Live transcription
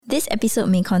This episode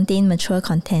may contain mature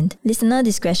content. Listener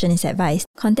discretion is advised.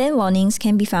 Content warnings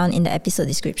can be found in the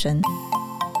episode description.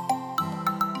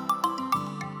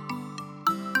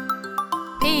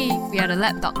 Hey, we are the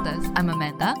Lab Doctors. I'm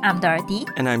Amanda. I'm Dorothy.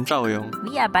 And I'm Zhao Yong.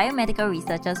 We are biomedical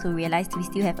researchers who realized we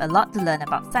still have a lot to learn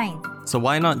about science. So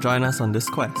why not join us on this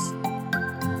quest?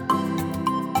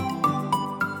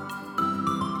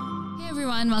 Hey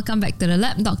everyone, welcome back to the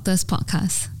Lab Doctors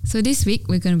podcast. So this week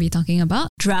we're going to be talking about...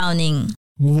 Drowning.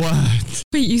 What?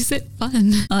 Wait, you said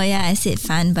fun. Oh yeah, I said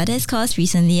fun, but that's because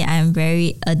recently I'm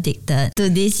very addicted to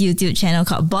this YouTube channel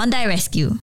called Bondi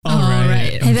Rescue.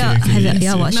 Right. Have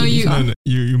you watched it before? No,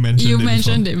 you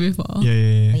mentioned it before.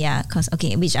 Yeah.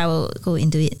 Yeah, which I will go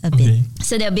into it a bit.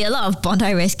 So there'll be a lot of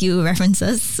Bondi Rescue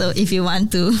references. So if you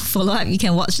want to follow up, you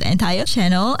can watch the entire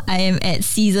channel. I am at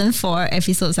season 4,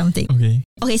 episode something.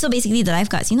 Okay, so basically the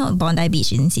lifeguards, Bondi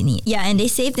Beach in Sydney. Yeah, and they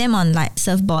save them on like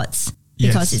surfboards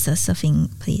because it's a surfing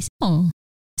place. Oh.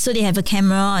 So they have a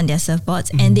camera on their surfboards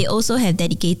and they also have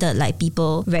dedicated like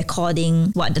people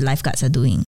recording what the lifeguards are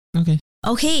doing.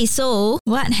 Okay, so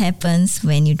what happens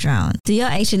when you drown? Do you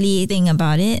actually think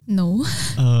about it? No.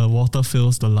 Water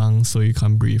fills the lungs so you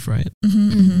can't breathe, right?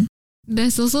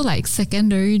 There's also like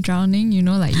secondary drowning,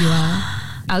 like you are...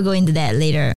 I'll go into that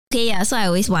later. Okay, yeah, so I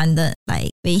always wondered, like,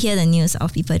 when you hear the news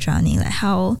of people drowning, like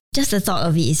how just the thought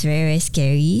of it is very, very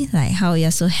scary. Like how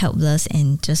you're so helpless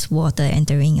and just water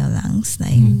entering your lungs.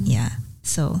 Yeah.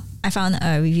 So I found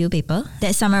a review paper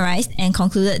that summarized and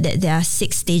concluded that there are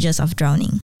 6 stages of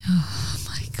drowning. Oh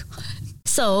my god.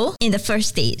 So in the first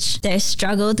stage, there's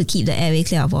struggle to keep the airway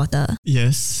clear of water.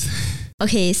 Yes.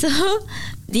 Okay, so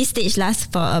this stage lasts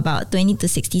for about 20 to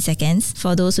 60 seconds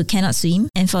for those who cannot swim.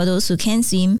 And for those who can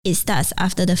swim, it starts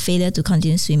after the failure to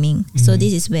continue swimming. So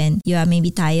this is when you are maybe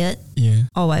tired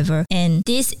or whatever. And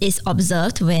this is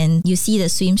observed when you see the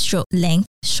swim stroke length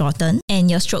shorten and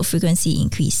your stroke frequency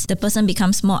increase. The person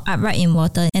becomes more upright in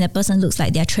water and the person looks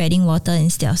like they're treading water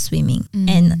instead of swimming.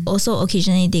 And also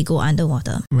occasionally they go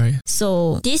underwater. Right.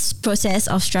 So this process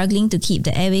of struggling to keep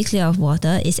the airway clear of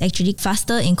water is actually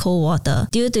faster in cold water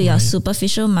due to your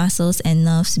superficial muscles and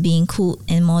nerves being cooled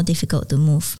and more difficult to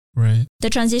move. Right. The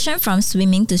transition from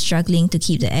swimming to struggling to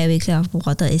keep the airway clear of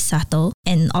water is subtle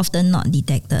and often not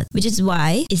detected, which is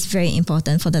why it's very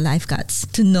important for the lifeguards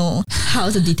to know how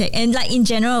to detect and like in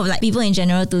general, like people in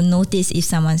general to notice if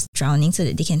someone's drowning so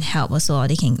that they can help also or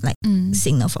they can like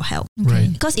signal for help.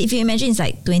 Right. Because if you imagine it's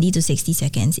like 20 to 60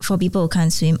 seconds for people who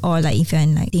can't swim or like if you're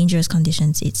in like dangerous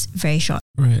conditions, it's very short.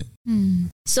 Right.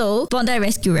 So Bondi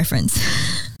Rescue reference.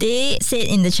 They said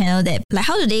in the channel that like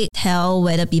how do they tell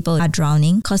whether people are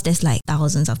drowning? Because there's like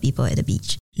thousands of people at the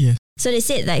beach. Yeah. So they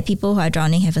said like people who are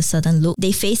drowning have a certain look.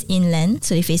 They face inland,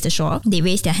 so they face the shore. They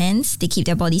raise their hands, they keep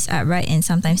their bodies upright, and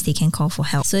sometimes they can call for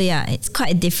help. So yeah, it's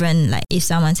quite different like if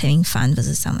someone's having fun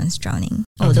versus someone's drowning.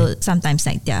 Although sometimes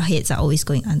like their heads are always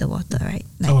going underwater, right?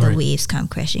 Like the waves come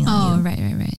crashing on you.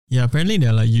 Right. Yeah, apparently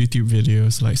there are like YouTube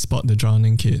videos like Spot the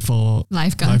Drowning Kid for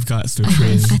lifeguards to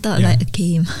train. I thought like a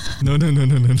game. No.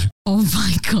 Oh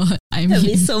my god. I It'll be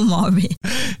mean... so morbid.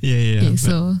 Yeah. Okay,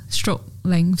 so stroke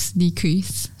lengths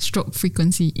decrease, stroke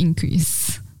frequency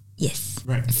increase. Yes.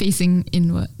 Right. Facing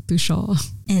inward to shore.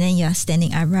 And then you're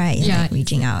standing upright and like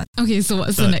reaching out. Okay, so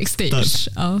what's the next stage? Is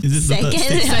it the third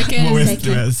stage?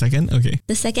 Second. Second? Okay.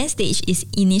 The second stage is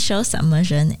initial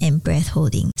submersion and breath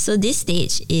holding. So this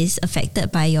stage is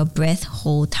affected by your breath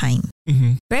hold time.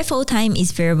 Breath hold time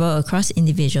is variable across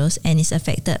individuals and is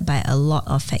affected by a lot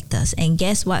of factors. And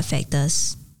guess what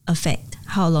factors affect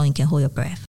how long you can hold your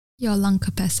breath? Your lung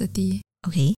capacity.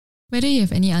 Okay. Whether you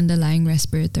have any underlying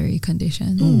respiratory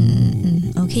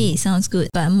condition. Okay, sounds good.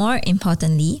 But more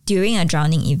importantly, during a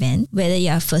drowning event, whether you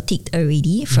are fatigued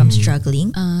already from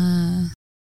struggling,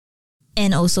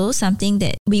 and also something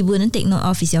that we wouldn't take note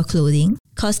of is your clothing.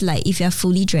 Because like if you're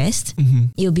fully dressed,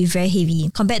 it'll be very heavy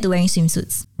compared to wearing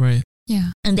swimsuits. Right.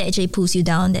 Yeah. And that actually pulls you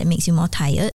down, that makes you more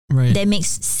tired. Right. That makes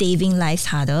saving lives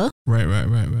harder. Right.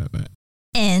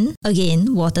 And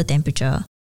again, water temperature.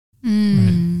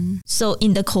 So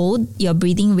in the cold, your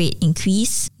breathing rate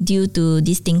increase due to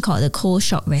this thing called the cold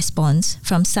shock response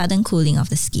from sudden cooling of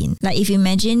the skin. Like if you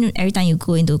imagine every time you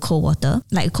go into cold water,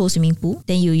 like a cold swimming pool,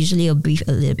 then you usually will breathe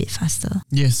a little bit faster.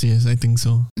 Yes, I think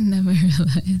so. Never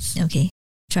realized. Okay,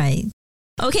 try it.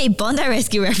 Okay, Bondi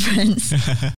Rescue reference.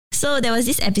 So there was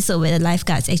this episode where the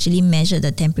lifeguards actually measured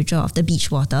the temperature of the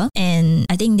beach water, and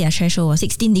I think their threshold was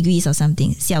 16 degrees or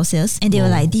something Celsius, and they were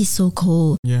like, this is so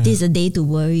cold. This is a day to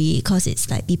worry because it's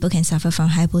like people can suffer from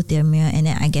hypothermia, and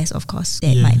then I guess of course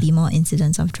there might be more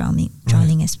incidents of drowning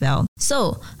as well.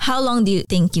 So how long do you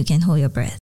think you can hold your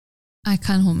breath? I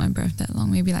can't hold my breath that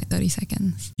long, maybe like 30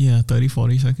 seconds. Yeah, 30,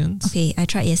 40 seconds. Okay, I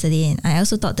tried yesterday and I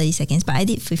also thought 30 seconds, but I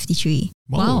did 53.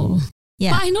 Wow.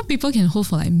 Yeah. But I know people can hold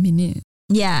for like a minute.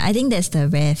 Yeah, I think that's the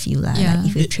rare few like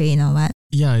if you train or what.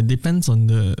 Yeah, it depends on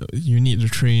you need to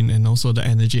train and also the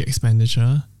energy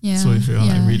expenditure. Yeah. So if you're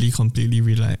like really completely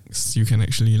relaxed, you can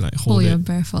actually like hold your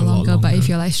breath for longer. But if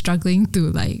you're like struggling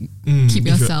to like keep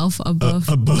yourself above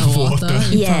the water,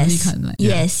 you probably can't like.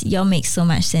 Yes, your makes so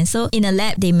much sense. So in a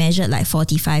lab, they measured like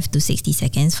 45 to 60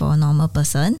 seconds for a normal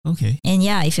person. Okay. And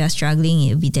yeah, if you're struggling,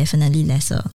 it will be definitely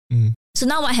lesser. So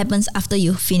now what happens after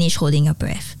you finish holding your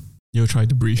breath? You'll try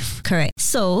to breathe. Correct.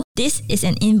 So this is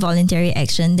an involuntary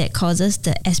action that causes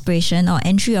the aspiration or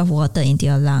entry of water into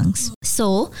your lungs.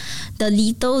 So the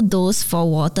lethal dose for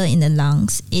water in the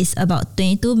lungs is about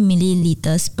 22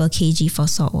 milliliters per kg for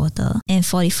salt water and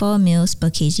 44 mils per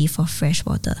kg for fresh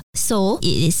water. So it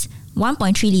is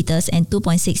 1.3 liters and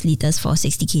 2.6 liters for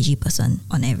 60 kg person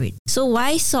on average. So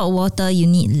why salt water you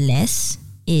need less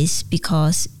is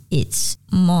because it's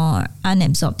more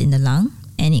unabsorbed in the lung,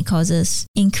 and it causes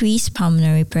increased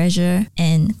pulmonary pressure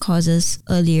and causes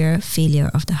earlier failure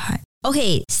of the heart.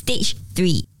 Okay, stage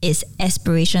 3 is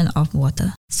aspiration of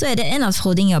water. So at the end of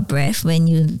holding your breath, when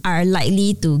you are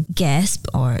likely to gasp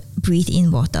or breathe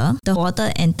in water, the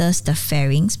water enters the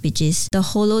pharynx, which is the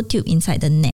hollow tube inside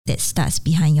the neck that starts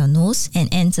behind your nose and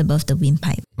ends above the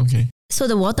windpipe. Okay. So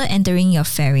the water entering your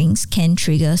pharynx can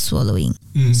trigger swallowing.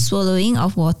 Swallowing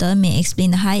of water may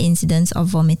explain the high incidence of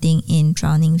vomiting in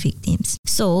drowning victims.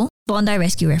 So, Bondi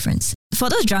Rescue reference. For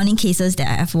those drowning cases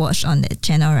that I've watched on the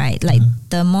channel, right, like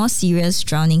the more serious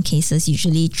drowning cases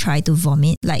usually try to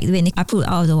vomit. Like when they are pulled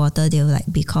out of the water, they will like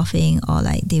be coughing or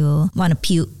like they will want to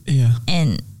puke. Yeah.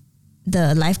 And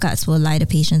the lifeguards will lie the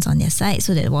patients on their side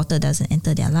so that water doesn't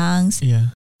enter their lungs. Yeah.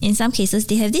 In some cases,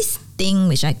 they have this thing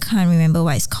which I can't remember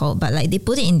what it's called, but like they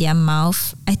put it in their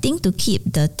mouth, I think to keep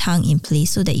the tongue in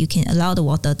place so that you can allow the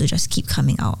water to just keep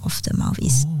coming out of the mouth.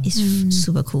 It's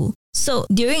super cool. So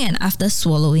during and after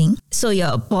swallowing, so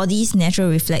your body's natural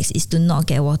reflex is to not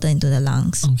get water into the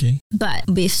lungs. Okay. But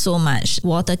with so much,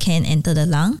 water can enter the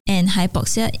lung, and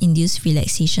hypoxia-induced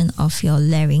relaxation of your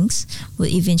larynx will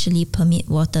eventually permit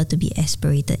water to be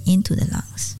aspirated into the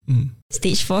lungs.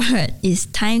 Stage 4 is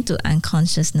time to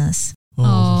unconsciousness.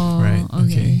 Right.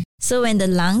 Okay. So when the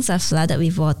lungs are flooded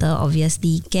with water,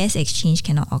 obviously gas exchange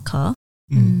cannot occur.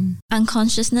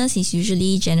 Unconsciousness is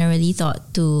usually generally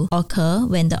thought to occur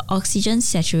when the oxygen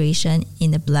saturation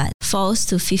in the blood falls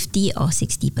to 50 or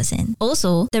 60%.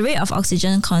 Also, the rate of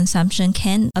oxygen consumption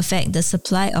can affect the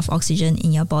supply of oxygen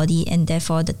in your body and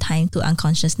therefore the time to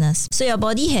unconsciousness. So your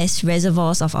body has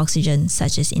reservoirs of oxygen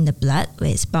such as in the blood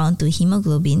where it's bound to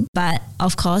hemoglobin, but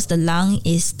of course the lung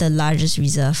is the largest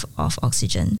reserve of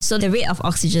oxygen. So the rate of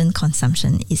oxygen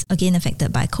consumption is again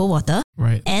affected by cold water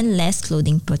and less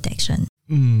clothing protection.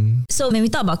 So when we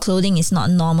talk about clothing, it's not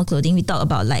normal clothing. We talk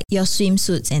about like your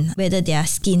swimsuits and whether they are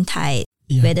skin tight,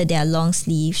 whether they are long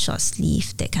sleeve, short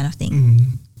sleeve, that kind of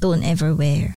thing. Don't ever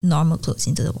wear normal clothes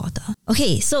into the water.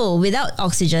 Okay, so without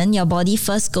oxygen, your body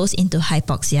first goes into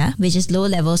hypoxia, which is low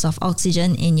levels of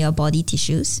oxygen in your body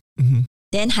tissues.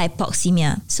 Then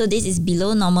hypoxemia. So this is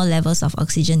below normal levels of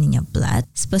oxygen in your blood,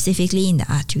 specifically in the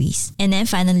arteries. And then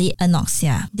finally,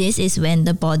 anoxia. This is when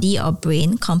the body or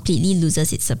brain completely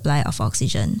loses its supply of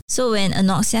oxygen. So when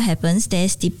anoxia happens,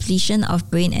 there's depletion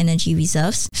of brain energy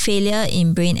reserves, failure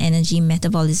in brain energy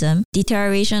metabolism,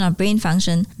 deterioration of brain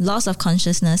function, loss of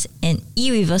consciousness, and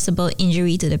irreversible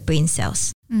injury to the brain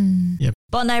cells.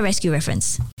 Bondi Rescue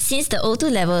reference. Since the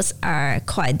O2 levels are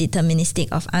quite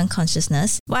deterministic of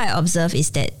unconsciousness, what I observe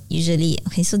is that usually,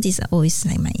 so these are always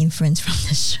like my inference from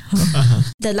the show.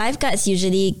 The lifeguards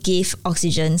usually give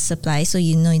oxygen supply, so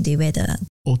you know they wear the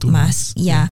O2 mask.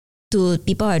 To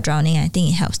people who are drowning, I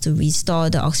think it helps to restore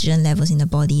the oxygen levels in the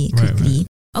body quickly.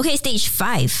 Okay, stage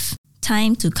 5.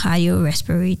 Time to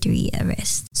cardiorespiratory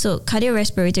arrest. So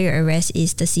cardiorespiratory arrest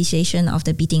is the cessation of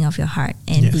the beating of your heart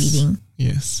and breathing.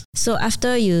 Yes. So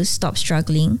after you stop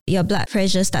struggling, your blood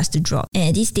pressure starts to drop. And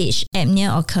at this stage,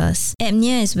 apnea occurs.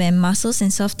 Apnea is when muscles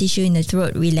and soft tissue in the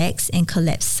throat relax and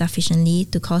collapse sufficiently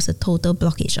to cause a total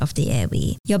blockage of the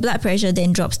airway. Your blood pressure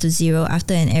then drops to 0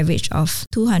 after an average of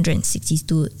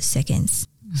 262 seconds.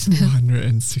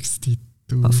 262.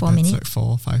 About 4 minutes. Like 4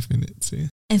 or 5 minutes. Yeah.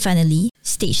 And finally,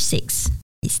 stage 6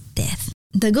 is death.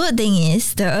 The good thing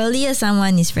is, the earlier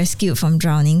someone is rescued from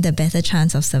drowning, the better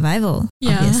chance of survival,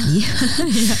 obviously.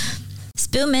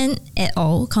 Spillman et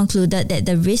al. Concluded that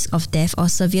the risk of death or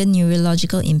severe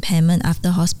neurological impairment after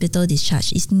hospital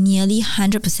discharge is nearly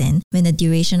 100% when the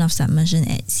duration of submersion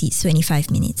exceeds 25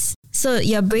 minutes. So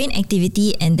your brain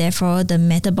activity and therefore the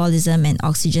metabolism and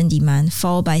oxygen demand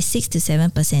fall by 6 to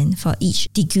 7% for each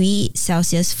degree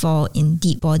Celsius fall in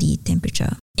deep body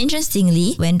temperature.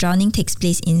 Interestingly, when drowning takes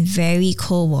place in very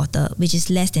cold water, which is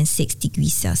less than 6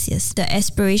 degrees Celsius, the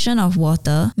aspiration of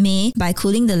water may, by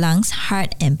cooling the lungs,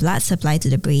 heart and blood supply to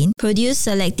the brain, produce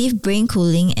selective brain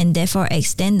cooling and therefore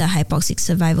extend the hypoxic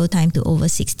survival time to over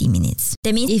 60 minutes.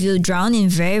 That means if you drown in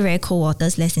very, very cold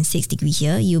waters less than 6 degrees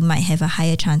here, you might have a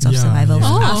higher chance of survival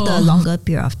after a longer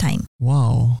period of time.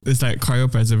 Wow. It's like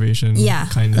cryopreservation. Yeah,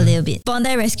 kinda. A little bit.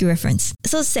 Bondi rescue reference.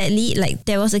 So sadly,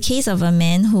 there was a case of a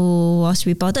man who was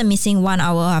reported missing 1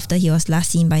 hour after he was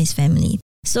last seen by his family.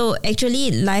 So actually,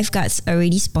 lifeguards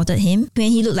already spotted him when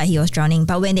he looked like he was drowning.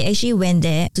 But when they actually went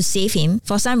there to save him,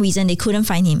 for some reason they couldn't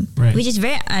find him, which is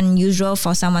very unusual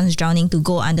for someone who's drowning to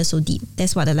go under so deep.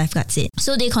 That's what the lifeguard said.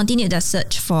 So they continued their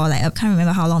search for I can't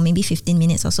remember how long, maybe 15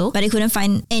 minutes or so, but they couldn't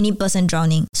find any person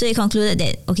drowning. So they concluded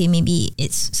that, okay, maybe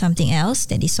it's something else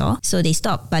that they saw. So they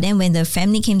stopped. But then when the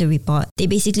family came to report, they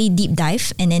basically deep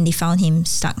dive and then they found him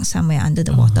stuck somewhere under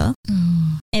the water.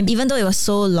 And even though it was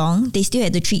so long, they still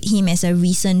had to treat him as a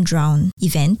recent drown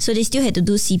event. So they still had to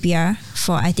do CPR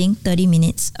for, I think, 30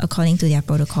 minutes according to their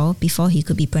protocol before he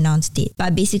could be pronounced dead.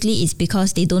 But basically, it's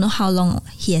because they don't know how long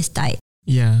he has died.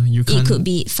 Yeah, you can't. It could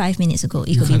be 5 minutes ago.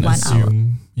 It could be 1 hour.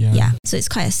 Yeah. So it's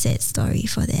quite a sad story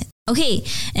for that. Okay,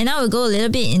 and now we'll go a little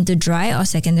bit into dry or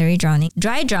secondary drowning.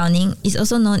 Dry drowning is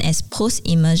also known as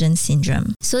post-immersion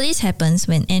syndrome. So this happens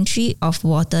when entry of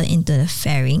water into the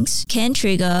pharynx can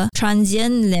trigger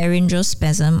transient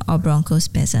laryngospasm or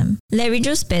bronchospasm.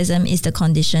 Laryngospasm is the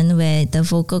condition where the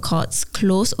vocal cords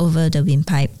close over the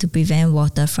windpipe to prevent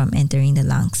water from entering the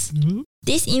lungs.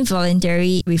 This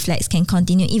involuntary reflex can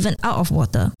continue even out of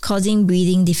water, causing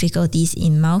breathing difficulties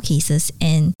in mild cases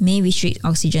and may restrict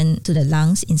oxygen to the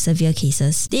lungs in severe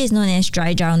cases. This is known as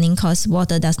dry drowning because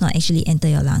water does not actually enter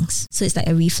your lungs. So it's like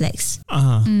a reflex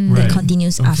that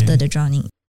continues after the drowning.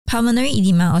 Pulmonary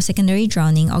edema or secondary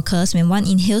drowning occurs when one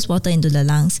inhales water into the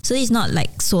lungs. So it's not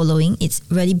like swallowing, it's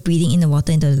really breathing in the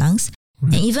water into the lungs.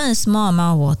 And even a small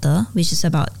amount of water, which is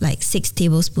about 6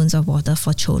 tablespoons of water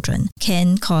for children,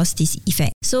 can cause this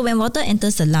effect. So when water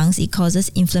enters the lungs, it causes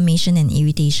inflammation and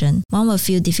irritation. One will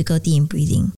feel difficulty in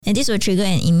breathing. And this will trigger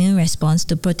an immune response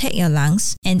to protect your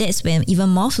lungs. And that's when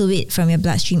even more fluid from your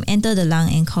bloodstream enter the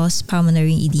lung and cause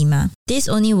pulmonary edema. This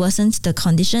only worsens the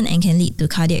condition and can lead to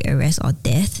cardiac arrest or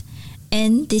death.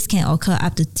 And this can occur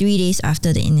up to 3 days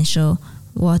after the initial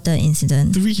water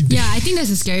incident. 3 days. Yeah, I think that's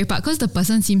the scary part because the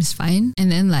person seems fine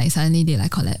and then suddenly they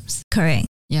collapse. Correct.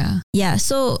 Yeah,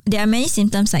 so there are many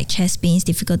symptoms like chest pains,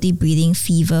 difficulty breathing,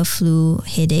 fever, flu,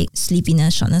 headache,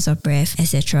 sleepiness, shortness of breath,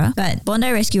 etc. But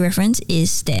Bondi Rescue reference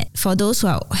is that for those who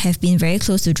have been very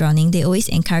close to drowning, they always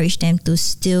encourage them to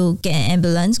still get an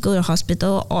ambulance, go to the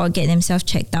hospital or get themselves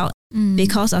checked out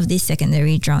because of this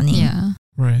secondary drowning. Yeah.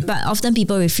 Right. But often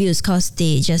people refuse because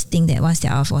they just think that once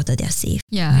they're out of water, they're safe.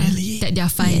 Yeah. Really? That they're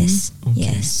fine. Yes. Okay.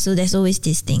 Yes. So there's always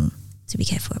this thing to be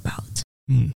careful about.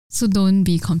 So don't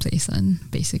be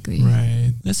complacent, basically.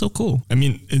 Right. That's so cool. I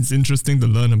mean, it's interesting to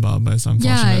learn about, but it's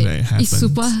unfortunate that it happens. It's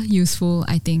super useful,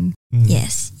 I think.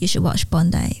 Yes. You should watch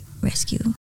Bondi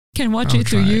Rescue. Can watch it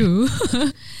through you.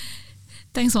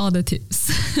 Thanks for all the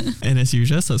tips. And as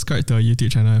usual, subscribe to our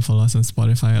YouTube channel and follow us on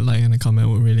Spotify. A like and a comment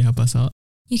would really help us out.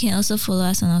 You can also follow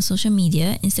us on our social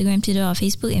media, Instagram, Twitter or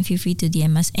Facebook, and feel free to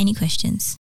DM us any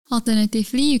questions.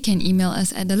 Alternatively, you can email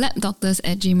us at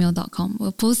thelabdoctors@gmail.com.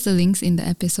 We'll post the links in the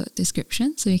episode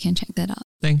description so you can check that out.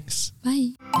 Thanks.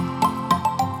 Bye.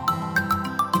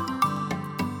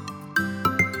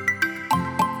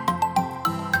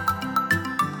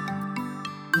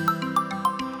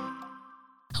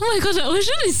 Oh my god, the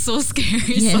ocean is so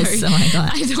scary. Yes, sorry. oh my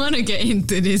god. I don't want to get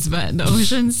into this, but the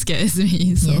ocean scares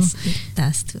me. So yes, it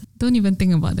does too. Don't even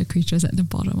think about the creatures at the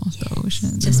bottom of the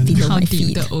ocean. Just below how my deep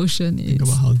feet. the ocean is. Think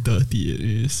about how dirty it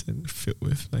is and filled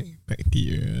with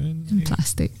bacteria and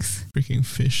plastics. Freaking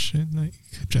fish and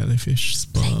jellyfish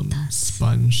sperm,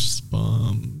 sponge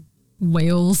sperm,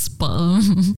 whale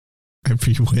sperm.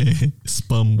 Everywhere.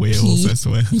 Sperm whales as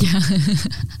well. Yeah.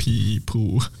 Pee,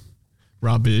 poo,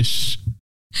 rubbish.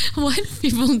 Why do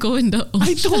people go in the ocean?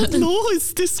 I don't know.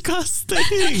 It's disgusting.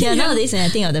 Nowadays when I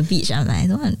think of the beach, I'm I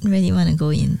don't really want to go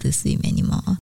in to swim anymore.